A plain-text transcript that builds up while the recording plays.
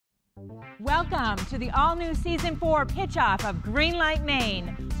Welcome to the all-new Season 4 pitch-off of Greenlight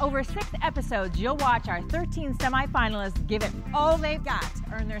Maine. Over 6 episodes, you'll watch our 13 semifinalists give it all they've got to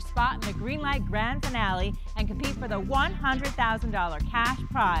earn their spot in the Greenlight Grand Finale and compete for the $100,000 cash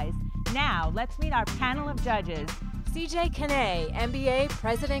prize. Now, let's meet our panel of judges. CJ Canay, MBA,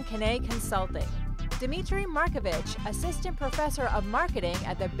 President Canay Consulting. Dmitry Markovich, Assistant Professor of Marketing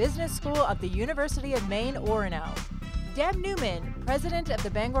at the Business School of the University of Maine, Orono. Deb Newman, President of the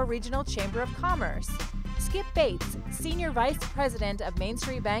Bangor Regional Chamber of Commerce. Skip Bates, Senior Vice President of Main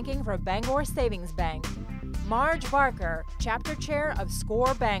Street Banking for Bangor Savings Bank. Marge Barker, Chapter Chair of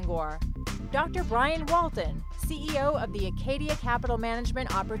SCORE Bangor. Dr. Brian Walton, CEO of the Acadia Capital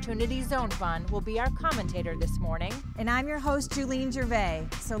Management Opportunity Zone Fund, will be our commentator this morning. And I'm your host, Julene Gervais.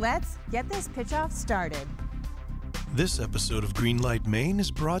 So let's get this pitch-off started. This episode of Greenlight Maine is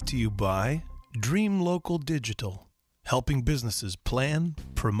brought to you by Dream Local Digital, helping businesses plan,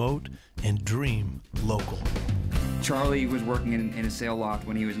 promote, and dream local. Charlie was working in a sale loft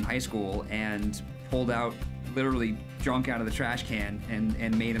when he was in high school and pulled out literally junk out of the trash can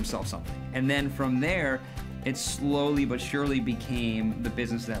and made himself something. And then from there, it slowly but surely became the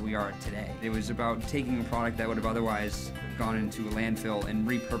business that we are today. It was about taking a product that would have otherwise gone into a landfill and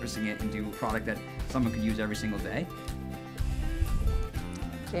repurposing it into a product that someone could use every single day.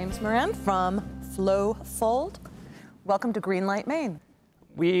 James Moran from Flow Fold. Welcome to Greenlight Maine.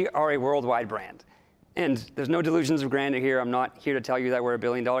 We are a worldwide brand, and there's no delusions of grandeur here. I'm not here to tell you that we're a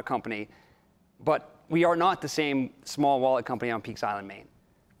billion-dollar company, but we are not the same small wallet company on Peaks Island, Maine.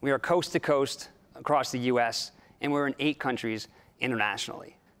 We are coast to coast across the US, and we're in 8 countries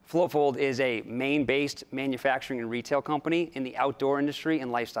internationally. Flowfold is a Maine-based manufacturing and retail company in the outdoor industry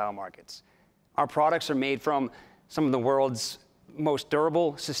and lifestyle markets. Our products are made from some of the world's most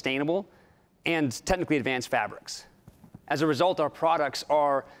durable, sustainable, and technically advanced fabrics. As a result, our products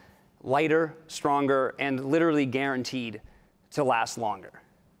are lighter, stronger, and literally guaranteed to last longer.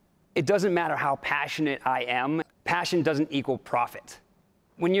 It doesn't matter how passionate I am, passion doesn't equal profit.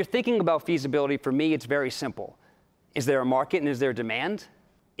 When you're thinking about feasibility, for me, it's very simple. Is there a market and is there demand?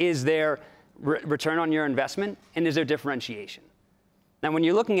 Is there return on your investment? And is there differentiation? Now, when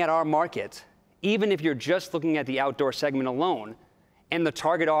you're looking at our market, even if you're just looking at the outdoor segment alone, and the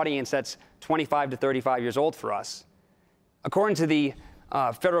target audience that's 25 to 35 years old for us, according to the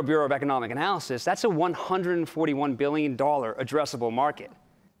Federal Bureau of Economic Analysis, that's a $141 billion addressable market.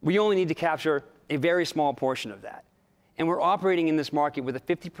 We only need to capture a very small portion of that. And we're operating in this market with a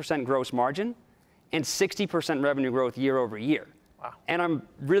 50% gross margin and 60% revenue growth year over year. Wow. And I'm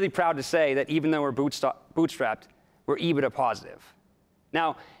really proud to say that even though we're bootstrapped, we're EBITDA positive.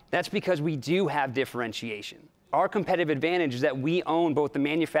 Now, that's because we do have differentiation. Our competitive advantage is that we own both the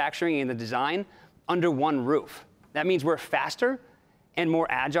manufacturing and the design under one roof. That means we're faster and more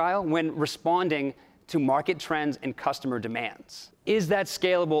agile when responding to market trends and customer demands. Is that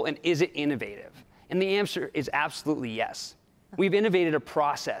scalable and is it innovative? And the answer is absolutely yes. We've innovated a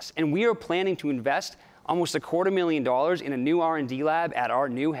process, and we are planning to invest almost $250,000 in a new R&D lab at our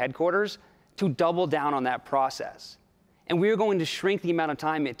new headquarters to double down on that process. And we are going to shrink the amount of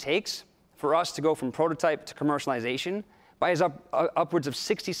time it takes for us to go from prototype to commercialization by upwards of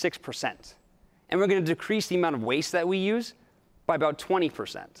 66%. And we're going to decrease the amount of waste that we use by about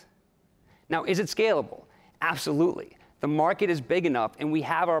 20%. Now, is it scalable? Absolutely. The market is big enough, and we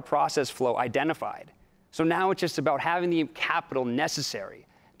have our process flow identified. So now it's just about having the capital necessary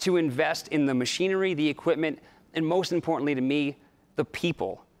to invest in the machinery, the equipment, and most importantly to me, the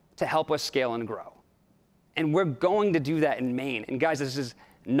people to help us scale and grow. And we're going to do that in Maine. And guys, this is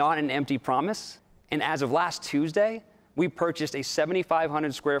not an empty promise. And as of last Tuesday, we purchased a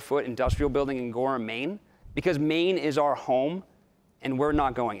 7,500 square foot industrial building in Gorham, Maine, because Maine is our home, and we're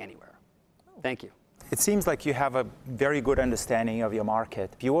not going anywhere. Thank you. It seems like you have a very good understanding of your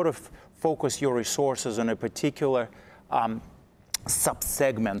market. If you were to focus your resources on a particular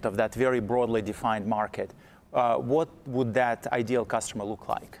sub-segment of that very broadly defined market, what would that ideal customer look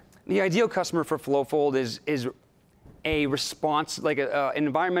like? The ideal customer for Flowfold is a response, like an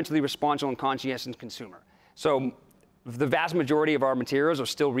environmentally responsible and conscientious consumer. So the vast majority of our materials are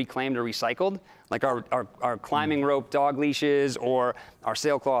still reclaimed or recycled, like our climbing rope dog leashes or our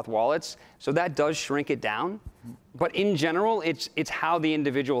sailcloth wallets. So that does shrink it down. But in general, it's how the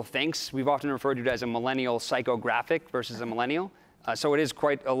individual thinks. We've often referred to it as a millennial psychographic versus a millennial. So it is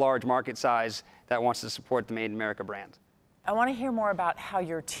quite a large market size that wants to support the Made in America brand. I want to hear more about how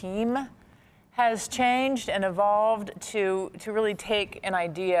your team has changed and evolved to really take an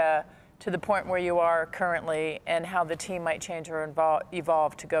idea to the point where you are currently, and how the team might change or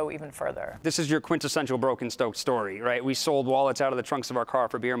evolve to go even further? This is your quintessential Broken Stoke story, right? We sold wallets out of the trunks of our car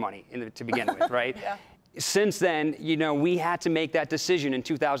for beer money to begin with, right? Yeah. Since then, you know, we had to make that decision in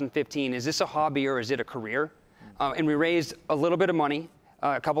 2015. Is this a hobby or is it a career? And we raised a little bit of money,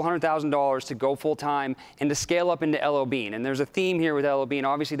 a couple $100,000 to go full time and to scale up into LL Bean. And there's a theme here with LL Bean.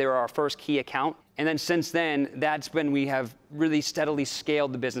 Obviously, they were our first key account. And then since then, that's when we have really steadily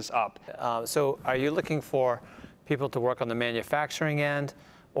scaled the business up. So are you looking for people to work on the manufacturing end?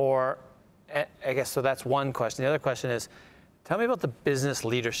 Or, I guess, so that's one question. The other question is, tell me about the business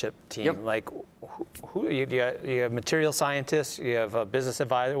leadership team. Yep. Like, who you have material scientists, you have a business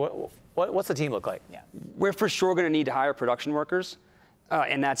advisor. What's the team look like? Yeah. We're for sure going to need to hire production workers.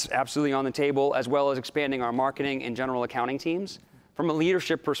 And that's absolutely on the table, as well as expanding our marketing and general accounting teams. From a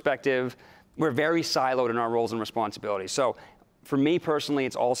leadership perspective, we're very siloed in our roles and responsibilities. So for me personally,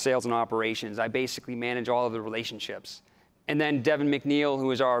 it's all sales and operations. I basically manage all of the relationships. And then Devin McNeil,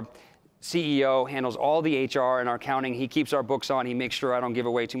 who is our CEO, handles all the HR and our accounting. He keeps our books on. He makes sure I don't give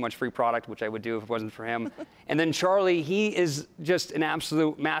away too much free product, which I would do if it wasn't for him. And then Charlie, he is just an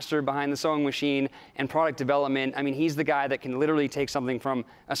absolute master behind the sewing machine and product development. I mean, he's the guy that can literally take something from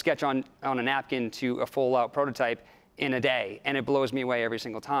a sketch on a napkin to a full-out prototype in a day, and it blows me away every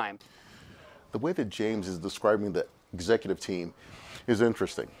single time. The way that James is describing the executive team is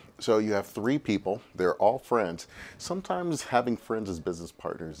interesting. So you have 3 people, they're all friends. Sometimes having friends as business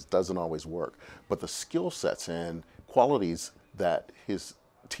partners doesn't always work, but the skill sets and qualities that his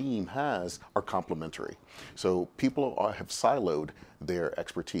team has are complementary. So people have siloed their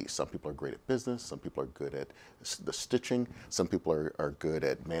expertise. Some people are great at business, some people are good at the stitching, some people are good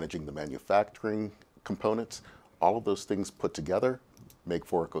at managing the manufacturing components. All of those things put together make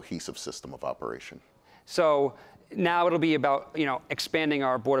for a cohesive system of operation. So now it'll be about, you know, expanding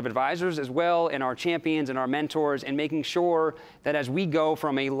our board of advisors as well, and our champions and our mentors, and making sure that as we go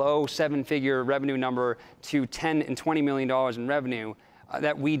from a low 7-figure revenue number to $10 and $20 million in revenue,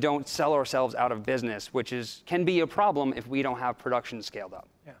 that we don't sell ourselves out of business, which can be a problem if we don't have production scaled up.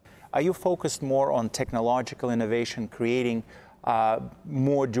 Yeah. Are you focused more on technological innovation, creating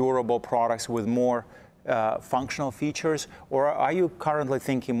more durable products with more functional features, or are you currently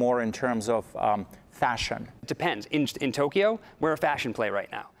thinking more in terms of fashion? It depends. In Tokyo, we're a fashion play right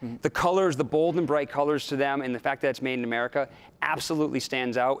now. The colors, the bold and bright colors to them, and the fact that it's made in America absolutely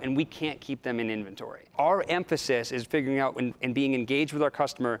stands out, and we can't keep them in inventory. Our emphasis is figuring out and being engaged with our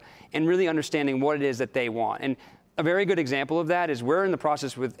customer and really understanding what it is that they want. And a very good example of that is we're in the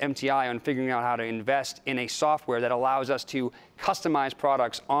process with MTI on figuring out how to invest in a software that allows us to customize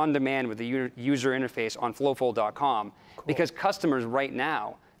products on demand with the user interface on flowfold.com. Cool. Because customers right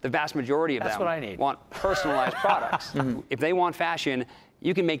now, the vast majority of them want personalized products. If they want fashion,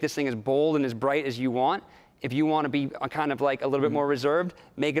 you can make this thing as bold and as bright as you want. If you want to be kind of like a little bit more reserved,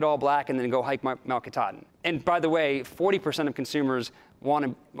 make it all black and then go hike Mount Katahdin. And by the way, 40% of consumers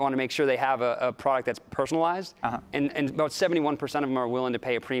want to make sure they have a product that's personalized, and about 71% of them are willing to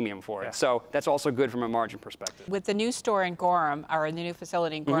pay a premium for it. Yeah. So that's also good from a margin perspective. With the new store in Gorham, or the new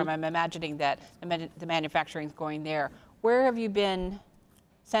facility in Gorham, I'm imagining that the manufacturing is going there. Where have you been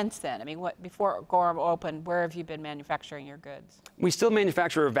since then? I mean, before Gorham opened, where have you been manufacturing your goods? We still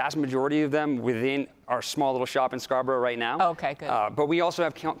manufacture a vast majority of them within our small little shop in Scarborough right now. Oh, okay, good. But we also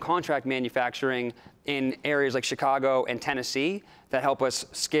have contract manufacturing in areas like Chicago and Tennessee that help us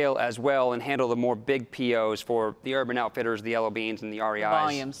scale as well and handle the more big POs for the Urban Outfitters, the LL Beans, and the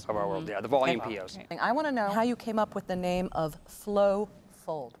REIs of our world. Yeah, the volume POs. I want to know how you came up with the name of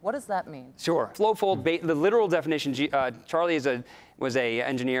Flowfold. What does that mean? Sure. Flowfold, the literal definition, Charlie was an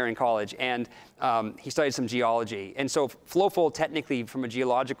engineer in college, and he studied some geology. And so flowfold, technically, from a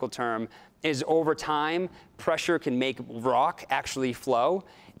geological term, is over time, pressure can make rock actually flow,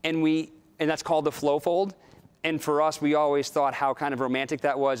 and that's called the flowfold. And for us, we always thought how kind of romantic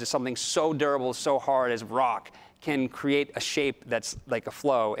that was, is something so durable, so hard as rock can create a shape that's like a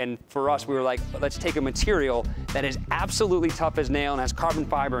flow. And for us, we were like, let's take a material that is absolutely tough as nail and has carbon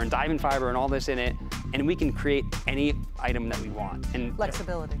fiber and diamond fiber and all this in it, and we can create any item that we want. And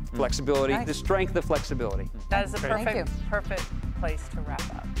flexibility. Flexibility, Nice. the strength of flexibility. That is a perfect place to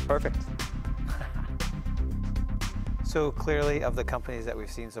wrap up. Perfect. So clearly, of the companies that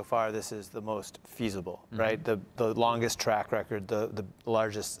we've seen so far, this is the most feasible, right? The longest track record, the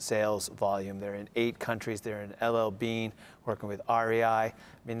largest sales volume. They're in 8 countries. They're in LL Bean, working with REI. I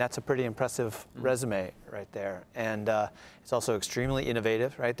mean, that's a pretty impressive resume right there. And it's also extremely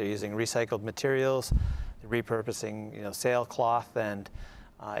innovative, right? They're using recycled materials, they're repurposing, sailcloth, and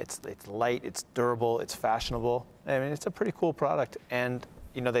it's light, it's durable, it's fashionable. I mean, it's a pretty cool product. And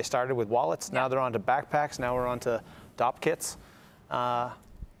you know, they started with wallets. Now they're on to backpacks. Now we're on to DOP kits.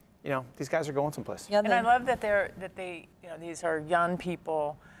 You know, these guys are going someplace. Yeah, and I love that they, you know, these are young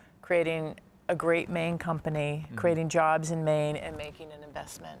people creating a great Maine company, creating jobs in Maine, and making an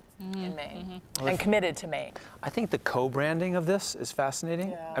investment in Maine, and committed to Maine. I think the co-branding of this is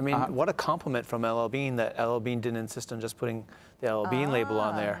fascinating. Yeah. I mean, what a compliment from LL Bean that LL Bean didn't insist on just putting the LL Bean label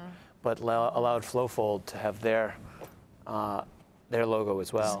on there, but allowed Flowfold to have their logo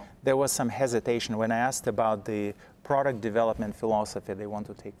as well. There was some hesitation when I asked about the product development philosophy they want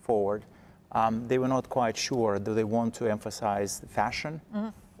to take forward. They were not quite sure. Do they want to emphasize fashion,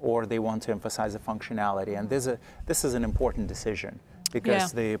 or they want to emphasize the functionality? And this is an important decision,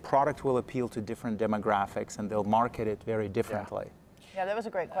 because the product will appeal to different demographics, and they'll market it very differently. Yeah, that was a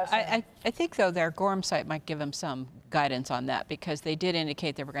great question. I think, though, their Gorham site might give them some guidance on that, because they did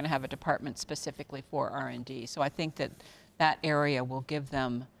indicate they were going to have a department specifically for R&D. So I think that that area will give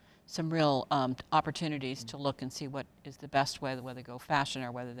them some real opportunities to look and see what is the best way, whether they go fashion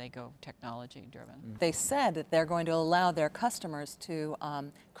or whether they go technology driven. They said that they're going to allow their customers to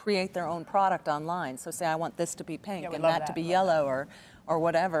create their own product online. So say, I want this to be pink and that to be yellow or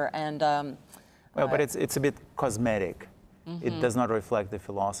whatever. And well, but it's a bit cosmetic. It does not reflect the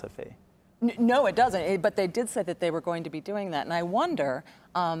philosophy. No, it doesn't. But they did say that they were going to be doing that. And I wonder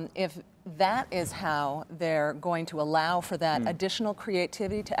if that is how they're going to allow for that additional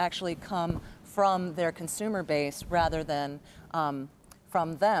creativity to actually come from their consumer base rather than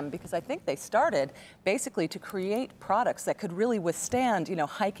from them. Because I think they started basically to create products that could really withstand, you know,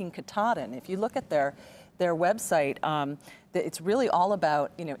 hiking Katahdin. If you look at their website, it's really all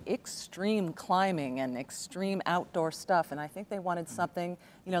about, you know, extreme climbing and extreme outdoor stuff. And I think they wanted something,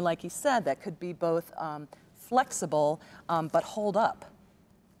 you know, like you said, that could be both flexible but hold up.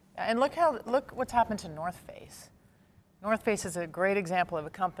 And look what's happened to North Face. North Face is a great example of a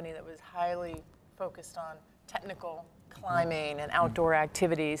company that was highly focused on technical climbing and outdoor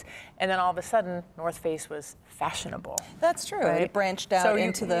activities, and then all of a sudden North Face was fashionable. That's true. Right? It branched out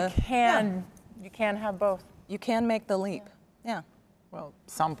into the. You can have both. You can make the leap. Yeah. Well,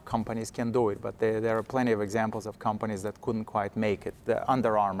 some companies can do it, but there are plenty of examples of companies that couldn't quite make it. The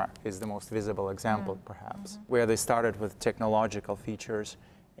Under Armour is the most visible example, perhaps, where they started with technological features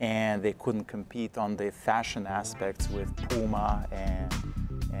and they couldn't compete on the fashion aspects with Puma and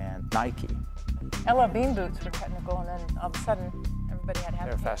Nike. LL Bean boots were technical, and then all of a sudden everybody had to have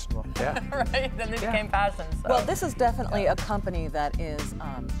They're fashionable. Yeah. right? Then they became fashion. So. Well, this is definitely a company that is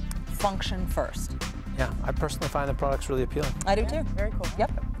function first. Yeah, I personally find the products really appealing. I do too. Very cool.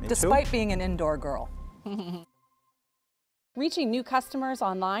 Yep. Me Despite too. being an indoor girl. Reaching new customers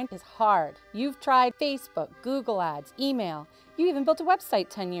online is hard. You've tried Facebook, Google Ads, email. You even built a website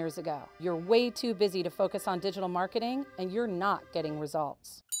 10 years ago. You're way too busy to focus on digital marketing, and you're not getting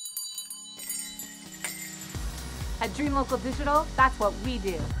results. At Dream Local Digital, that's what we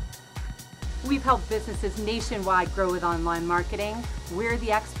do. We've helped businesses nationwide grow with online marketing. We're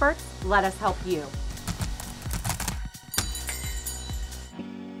the experts. Let us help you.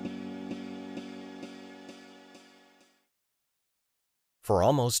 For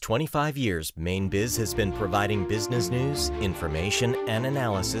almost 25 years, MaineBiz has been providing business news, information, and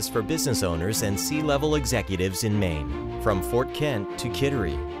analysis for business owners and C-level executives in Maine. From Fort Kent to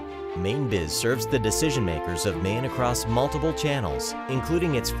Kittery, MaineBiz serves the decision makers of Maine across multiple channels,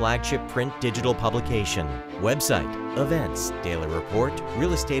 including its flagship print digital publication, website, events, daily report,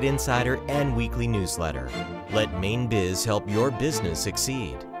 real estate insider, and weekly newsletter. Let MaineBiz help your business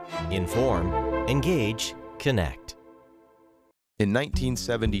succeed. Inform, engage, connect. In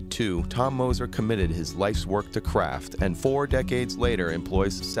 1972, Tom Moser committed his life's work to craft, and 4 decades later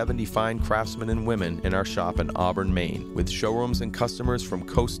employs 70 fine craftsmen and women in our shop in Auburn, Maine. With showrooms and customers from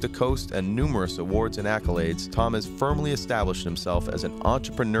coast to coast and numerous awards and accolades, Tom has firmly established himself as an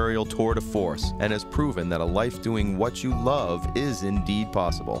entrepreneurial tour de force and has proven that a life doing what you love is indeed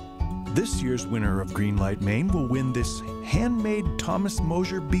possible. This year's winner of Greenlight Maine will win this handmade Thomas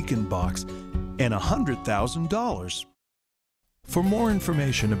Moser beacon box and $100,000. For more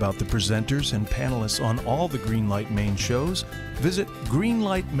information about the presenters and panelists on all the Greenlight Maine shows, visit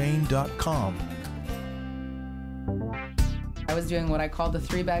greenlightmaine.com. I was doing what I call the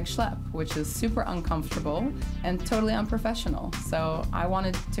 3-bag schlep, which is super uncomfortable and totally unprofessional. So I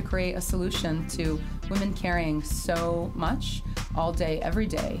wanted to create a solution to women carrying so much all day, every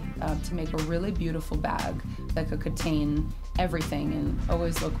day, to make a really beautiful bag that could contain everything and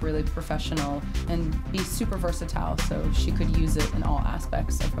always look really professional and be super versatile so she could use it in all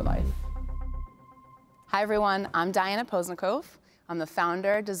aspects of her life. Hi everyone, I'm Diana Posnikov. I'm the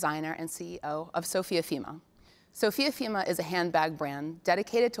founder, designer, and CEO of Sofia Fima. Sofia Fima is a handbag brand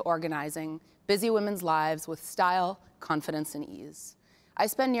dedicated to organizing busy women's lives with style, confidence, and ease. I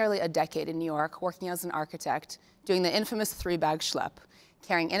spent nearly a decade in New York working as an architect, doing the infamous 3-bag schlep,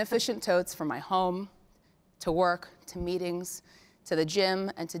 carrying inefficient totes from my home to work, to meetings, to the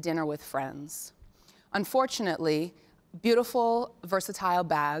gym, and to dinner with friends. Unfortunately, beautiful, versatile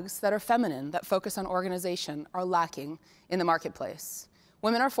bags that are feminine, that focus on organization, are lacking in the marketplace.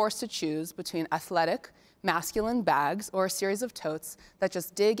 Women are forced to choose between athletic, masculine bags or a series of totes that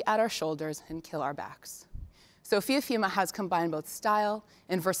just dig at our shoulders and kill our backs. Sofia Fima has combined both style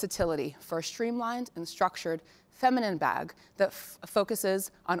and versatility for a streamlined and structured feminine bag that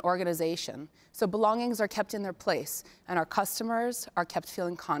focuses on organization, so belongings are kept in their place and our customers are kept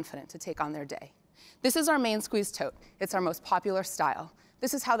feeling confident to take on their day. This is our main squeeze tote. It's our most popular style.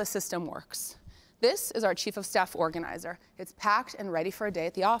 This is how the system works. This is our chief of staff organizer. It's packed and ready for a day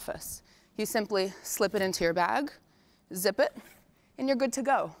at the office. You simply slip it into your bag, zip it, and you're good to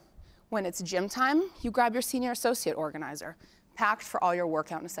go. When it's gym time, you grab your senior associate organizer, packed for all your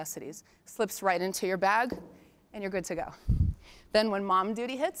workout necessities, slips right into your bag, and you're good to go. Then when mom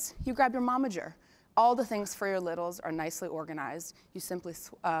duty hits, you grab your momager. All the things for your littles are nicely organized. You simply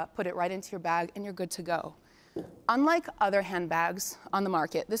put it right into your bag, and you're good to go. Unlike other handbags on the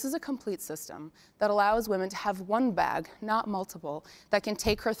market, this is a complete system that allows women to have one bag, not multiple, that can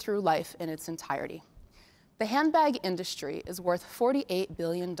take her through life in its entirety. The handbag industry is worth $48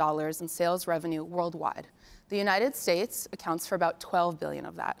 billion in sales revenue worldwide. The United States accounts for about $12 billion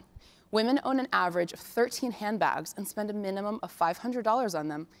of that. Women own an average of 13 handbags and spend a minimum of $500 on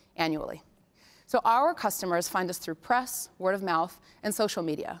them annually. So our customers find us through press, word of mouth, and social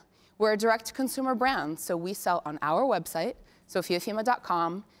media. We're a direct-to-consumer brand, so we sell on our website,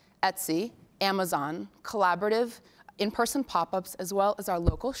 sofiafima.com, Etsy, Amazon, collaborative, in-person pop-ups, as well as our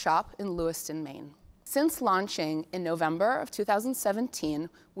local shop in Lewiston, Maine. Since launching in November of 2017,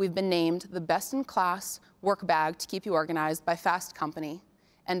 we've been named the best-in-class work bag to keep you organized by Fast Company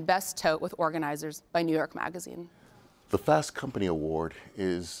and Best Tote with Organizers by New York Magazine. The Fast Company Award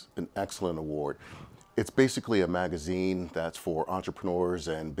is an excellent award. It's basically a magazine that's for entrepreneurs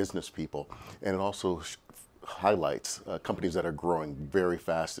and business people, and it also highlights companies that are growing very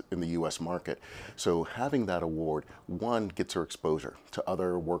fast in the U.S. market. So having that award, one, gets her exposure to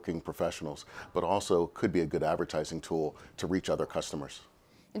other working professionals, but also could be a good advertising tool to reach other customers.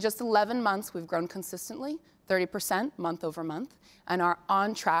 In just 11 months, we've grown consistently, 30% month over month, and are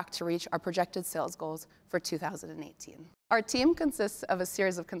on track to reach our projected sales goals for 2018. Our team consists of a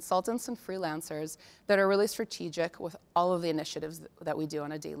series of consultants and freelancers that are really strategic with all of the initiatives that we do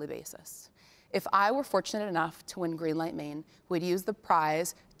on a daily basis. If I were fortunate enough to win Greenlight Maine, we'd use the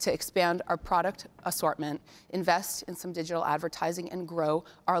prize to expand our product assortment, invest in some digital advertising, and grow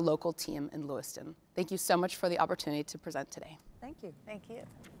our local team in Lewiston. Thank you so much for the opportunity to present today. Thank you. Thank you.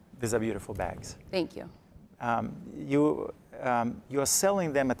 These are beautiful bags. Thank you. You are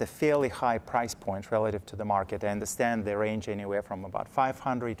selling them at a fairly high price point relative to the market. I understand they range anywhere from about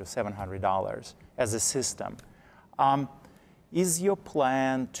 $500 to $700 as a system. Is your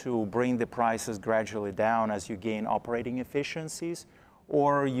plan to bring the prices gradually down as you gain operating efficiencies,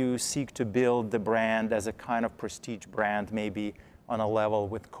 or you seek to build the brand as a kind of prestige brand, maybe on a level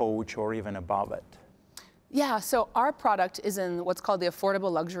with Coach or even above it? Yeah, so our product is in what's called the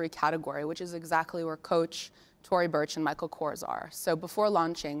affordable luxury category, which is exactly where Coach, Tory Burch, and Michael Kors are. So before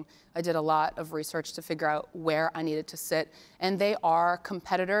launching, I did a lot of research to figure out where I needed to sit, and they are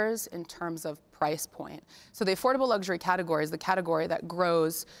competitors in terms of price point. So the affordable luxury category is the category that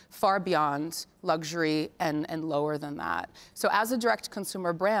grows far beyond luxury and lower than that. So as a direct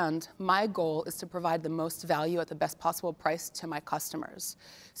consumer brand, my goal is to provide the most value at the best possible price to my customers.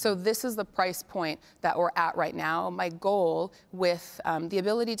 So this is the price point that we're at right now. My goal with the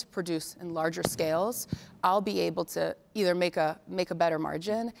ability to produce in larger scales, I'll be able to either make a better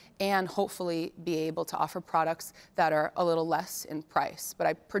margin and hopefully be able to offer products that are a little less in price. But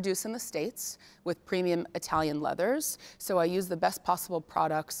I produce in the States with premium Italian leathers, so I use the best possible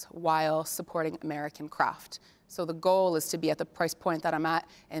products while supporting American craft. So the goal is to be at the price point that I'm at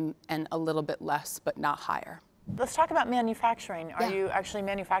and a little bit less, but not higher. Let's talk about manufacturing. Are Yeah. you actually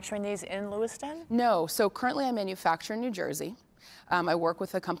manufacturing these in Lewiston? No, so currently I manufacture in New Jersey. I work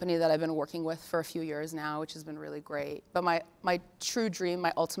with a company that I've been working with for a few years now, which has been really great. But my true dream,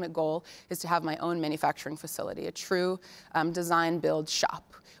 my ultimate goal, is to have my own manufacturing facility, a true design build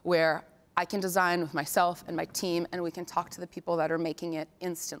shop where I can design with myself and my team, and we can talk to the people that are making it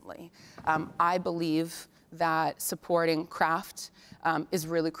instantly. I believe that supporting craft is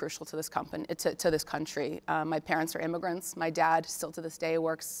really crucial to this company, to this country. My parents are immigrants. My dad still to this day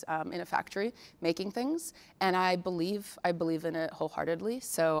works in a factory making things, and I believe in it wholeheartedly.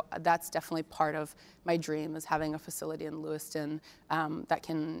 So that's definitely part of my dream, is having a facility in Lewiston that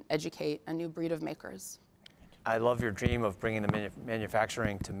can educate a new breed of makers. I love your dream of bringing the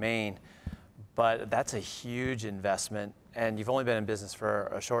manufacturing to Maine, but that's a huge investment, and you've only been in business for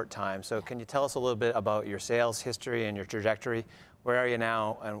a short time. So can you tell us a little bit about your sales history and your trajectory? Where are you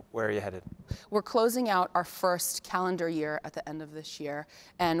now, and where are you headed? We're closing out our first calendar year at the end of this year,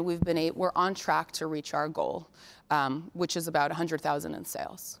 and we're on track to reach our goal, which is about 100,000 in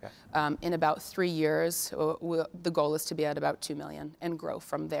sales. Okay. In about 3 years, the goal is to be at about 2 million and grow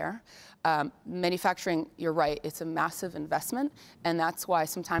from there. Manufacturing, you're right, it's a massive investment, and that's why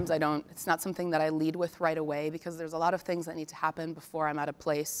sometimes it's not something that I lead with right away, because there's a lot of things that need to happen before I'm at a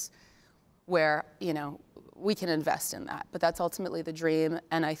place where, we can invest in that. But that's ultimately the dream,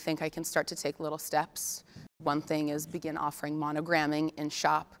 and I think I can start to take little steps. One thing is begin offering monogramming in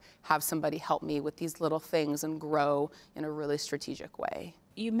shop, have somebody help me with these little things and grow in a really strategic way.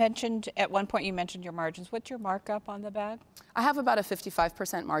 You mentioned, at one point you mentioned your margins. What's your markup on the bag? I have about a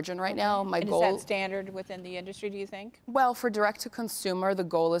 55% margin right now. My goal, is that standard within the industry, do you think? Well, for direct to consumer, the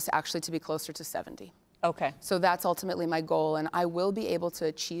goal is actually to be closer to 70. Okay. So that's ultimately my goal, and I will be able to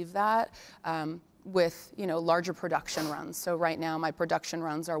achieve that with larger production runs. So right now my production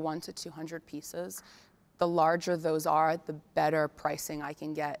runs are 1 to 200 pieces. The larger those are, the better pricing I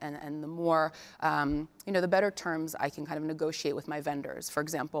can get, and the more, the better terms I can kind of negotiate with my vendors. For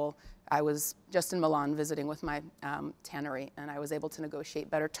example, I was just in Milan visiting with my tannery, and I was able to negotiate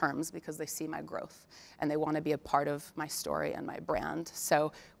better terms because they see my growth and they want to be a part of my story and my brand.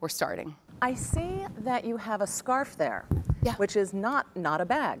 So we're starting. I see that you have a scarf there, which is not a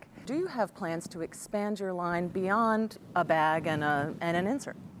bag. Do you have plans to expand your line beyond a bag and an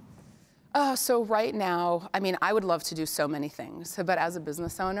insert? So right now, I would love to do so many things, but as a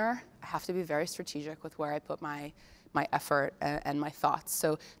business owner, I have to be very strategic with where I put my effort and my thoughts.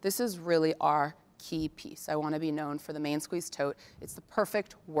 So this is really our key piece. I want to be known for the Maine Squeeze Tote. It's the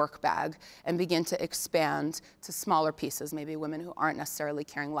perfect work bag, and begin to expand to smaller pieces, maybe women who aren't necessarily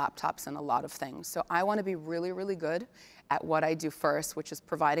carrying laptops and a lot of things. So I want to be really, really good at what I do first, which is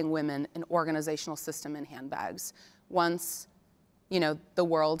providing women an organizational system in handbags. Once the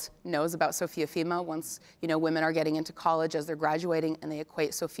world knows about Sofia Fima, once, women are getting into college as they're graduating and they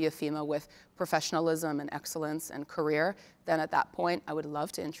equate Sofia Fima with professionalism and excellence and career, then at that point, I would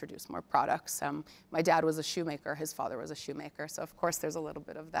love to introduce more products. My dad was a shoemaker, his father was a shoemaker, so of course there's a little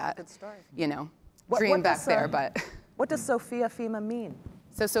bit of that, good story. Dream back there, but. What does Sofia Fima mean?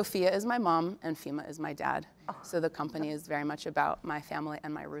 So Sofia is my mom and Fima is my dad. Oh. So the company is very much about my family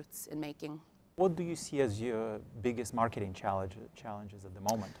and my roots in making. What do you see as your biggest marketing challenges at the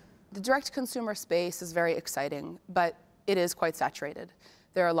moment? The direct-to-consumer space is very exciting, but it is quite saturated.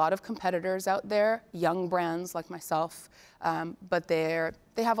 There are a lot of competitors out there, young brands like myself, but they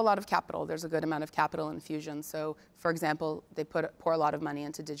have a lot of capital. There's a good amount of capital infusion. So, for example, they pour a lot of money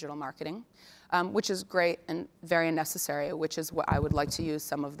into digital marketing, which is great and very necessary, which is what I would like to use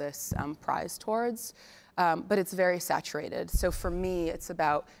some of this prize towards. But it's very saturated. So for me, it's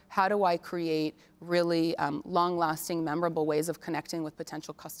about how do I create really long-lasting, memorable ways of connecting with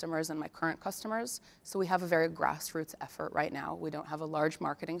potential customers and my current customers. So we have a very grassroots effort right now. We don't have a large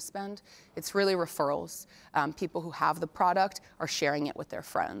marketing spend. It's really referrals. People who have the product are sharing it with their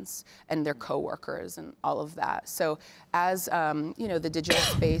friends and their coworkers and all of that. So as the digital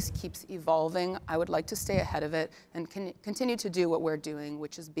space keeps evolving, I would like to stay ahead of it and continue to do what we're doing,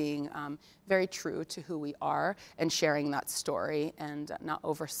 which is being very true to who we are and sharing that story and not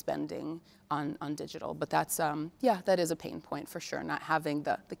overspending on digital. But that's, that is a pain point for sure, not having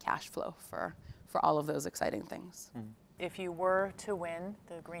the cash flow for all of those exciting things. Mm-hmm. If you were to win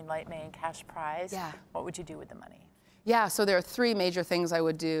the Greenlight Maine cash prize, what would you do with the money? Yeah, so there are 3 major things I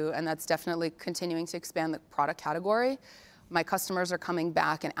would do, and that's definitely continuing to expand the product category. My customers are coming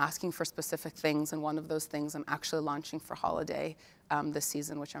back and asking for specific things, and one of those things I'm actually launching for holiday this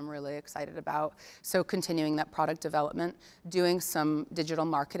season, which I'm really excited about. So continuing that product development, doing some digital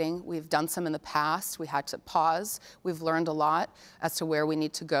marketing. We've done some in the past. We had to pause. We've learned a lot as to where we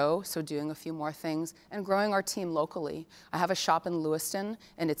need to go, so doing a few more things, and growing our team locally. I have a shop in Lewiston,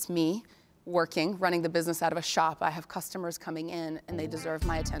 and it's me running the business out of a shop. I have customers coming in and they deserve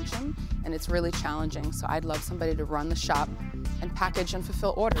my attention, and it's really challenging. So I'd love somebody to run the shop and package and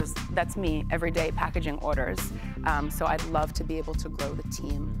fulfill orders. That's me every day packaging orders. So I'd love to be able to grow the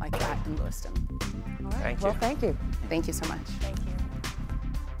team like that in Lewiston. All right. Thank you. Well, thank you. Thank you so much. Thank you.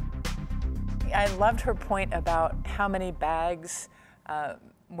 I loved her point about how many bags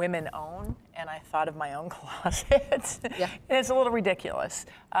women own, and I thought of my own closet. Yeah. And it's a little ridiculous.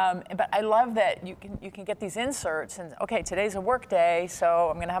 But I love that you can get these inserts, and okay, today's a work day, so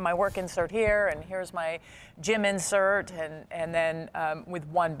I'm gonna have my work insert here, and here's my gym insert, and then with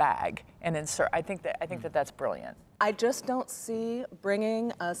one bag and insert. I think that that's brilliant. I just don't see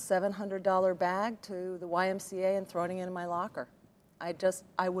bringing a $700 bag to the YMCA and throwing it in my locker.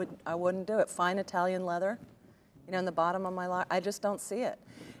 I wouldn't do it. Fine Italian leather, you know, in the bottom of my locker. I just don't see it.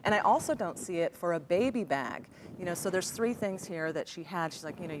 And I also don't see it for a baby bag. You know, so there's 3 things here that she had. She's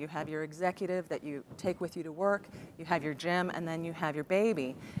like, you know, you have your executive that you take with you to work, you have your gym, and then you have your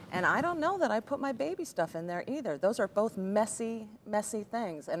baby. And I don't know that I put my baby stuff in there either. Those are both messy, messy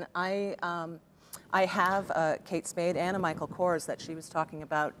things. And I have Kate Spade and a Michael Kors that she was talking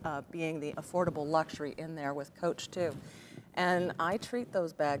about being the affordable luxury in there with Coach too. And I treat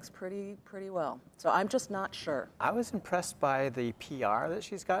those bags pretty well. So I'm just not sure. I was impressed by the PR that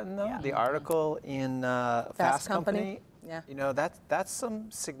she's gotten though. Yeah. The article in Fast Company. Yeah. You know, that's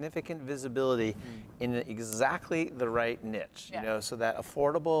some significant visibility in exactly the right niche. Yeah. You know, so that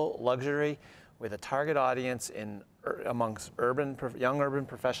affordable luxury with a target audience amongst young urban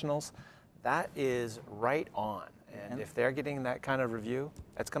professionals, that is right on. And if they're getting that kind of review,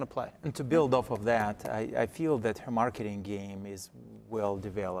 it's going to play. And to build off of that, I feel that her marketing game is well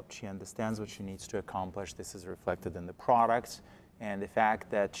developed. She understands what she needs to accomplish. This is reflected in the products and the fact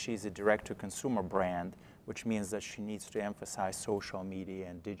that she's a direct-to-consumer brand, which means that she needs to emphasize social media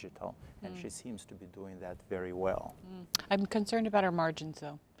and digital. And she seems to be doing that very well. I'm concerned about her margins,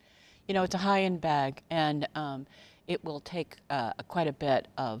 though. You know, it's a high-end bag, and it will take quite a bit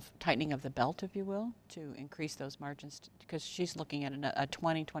of tightening of the belt, if you will, to increase those margins, because she's looking at a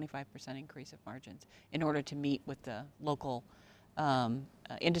 20-25% increase of margins in order to meet what the local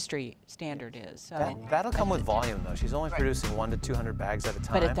industry standard is. So that'll come with volume, though. She's only producing 100 to 200 bags at a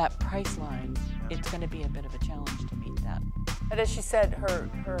time. But at that price line, it's going to be a bit of a challenge to meet that. But as she said, her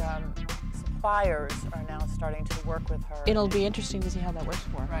suppliers are now starting to work with her. It'll be interesting to see how that works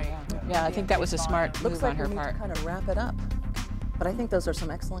for her. Right. Yeah, I think that was a smart move on her part. Looks like we need to kind of wrap it up. But I think those are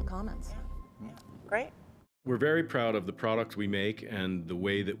some excellent comments. Yeah. Great. We're very proud of the product we make and the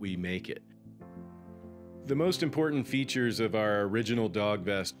way that we make it. The most important features of our original dog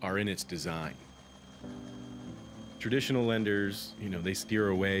vest are in its design. Traditional lenders, you know, they steer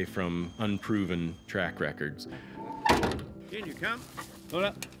away from unproven track records. In you come. Hold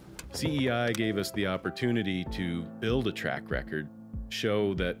up. CEI gave us the opportunity to build a track record,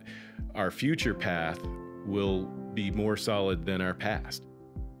 show that our future path will be more solid than our past.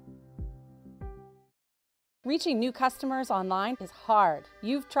 Reaching new customers online is hard.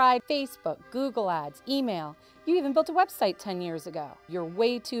 You've tried Facebook, Google Ads, email. You even built a website 10 years ago. You're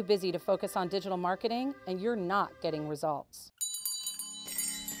way too busy to focus on digital marketing, and you're not getting results.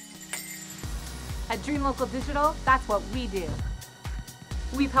 At Dream Local Digital, that's what we do.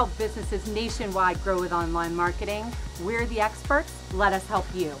 We've helped businesses nationwide grow with online marketing. We're the experts. Let us help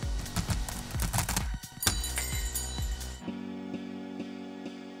you.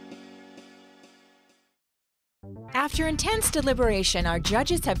 After intense deliberation, our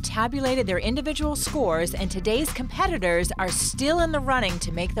judges have tabulated their individual scores, and today's competitors are still in the running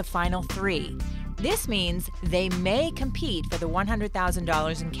to make the final 3. This means they may compete for the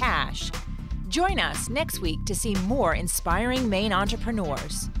 $100,000 in cash. Join us next week to see more inspiring Maine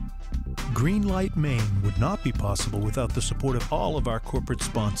entrepreneurs. Greenlight Maine would not be possible without the support of all of our corporate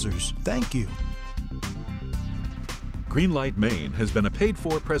sponsors. Thank you. Greenlight Maine has been a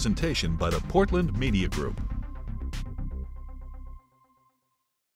paid-for presentation by the Portland Media Group.